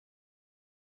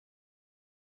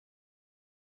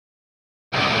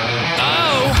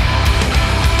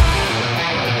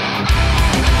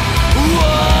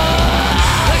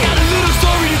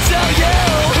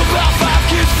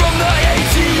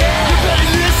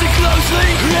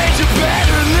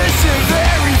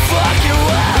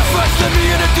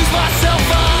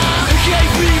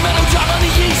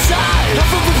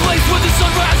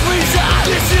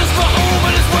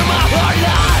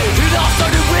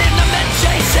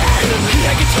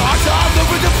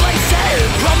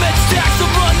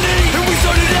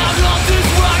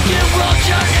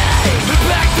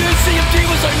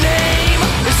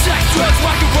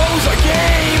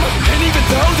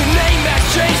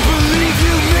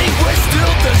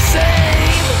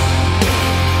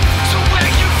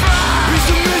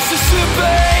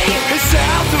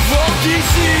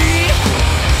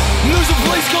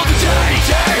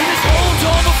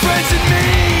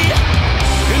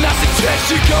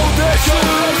you go there soon.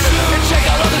 And check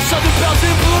out all the southern bells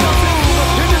in blue.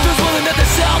 And if there's one at the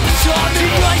south, it's on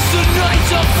tonight's the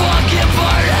night's a fucking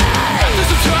party. After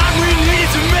some time we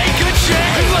needed to make a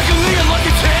change. And like a leader, like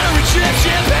a tanner and chip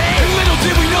champagne. And little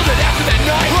did we know that after that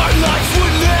night our lives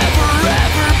would never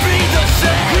ever be the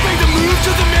same. We made the move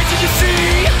to the mansion you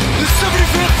see, the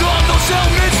 75th on those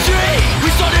Elm Street. We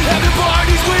started having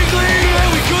parties weekly, and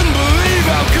we couldn't believe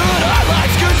how good our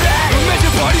lives could be.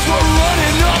 Mansion parties were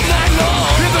running all night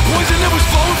long, and the poison that was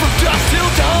flowing from dusk till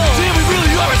dawn. Damn, we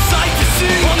really are a sight to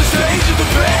see. On the stage of the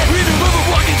bed, even when we're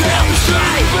walking down the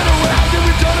street. We've been around and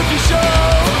we've done a few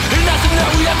shows, and as of now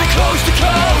we have been coast to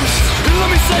coast. And let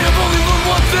me say I've only learned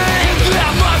one thing, and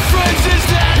that, my friends, is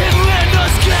that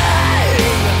Atlanta's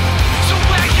gang. So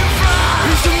where you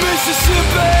from? East of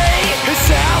Mississippi, and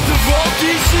south of all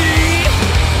DC.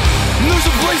 And there's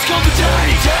a place called the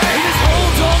Dirty Day, and it's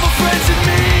home to all my friends and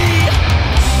me.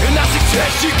 And I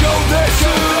suggest you go there soon.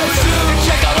 And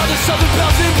check out all the southern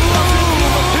bells in blue.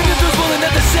 And if there's one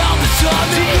at the south, it's on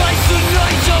tonight's the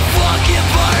night's a fucking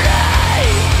party.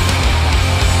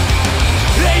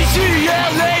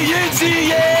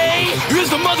 A-T-L-A-N-T-A is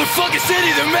the motherfucking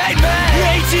city that made me.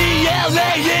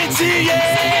 A-T-L-A-N-T-A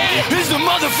is the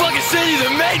motherfucking city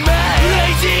that made me.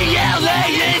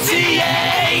 A-T-L-A-N-T-A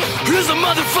is the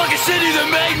motherfucking city that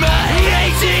made me.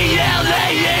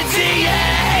 A-T-L-A-N-T-A.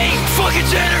 Fucking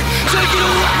Jenner, take it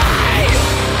away.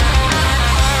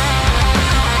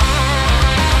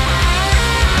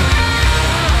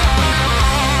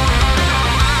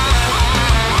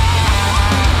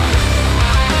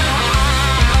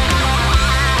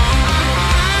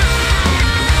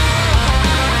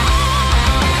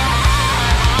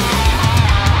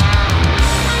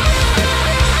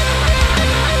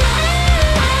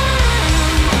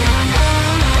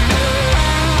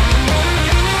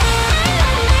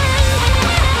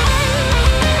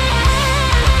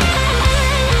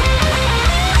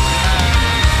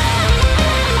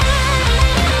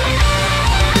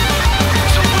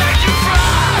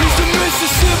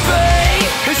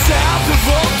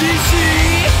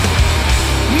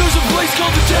 It's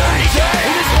called the Dirty Day,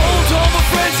 and it's home to all my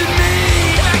friends and me.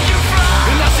 Where you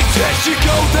from? And I suggest you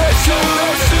go there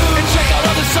soon. And check out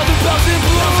all the southern bells in blue.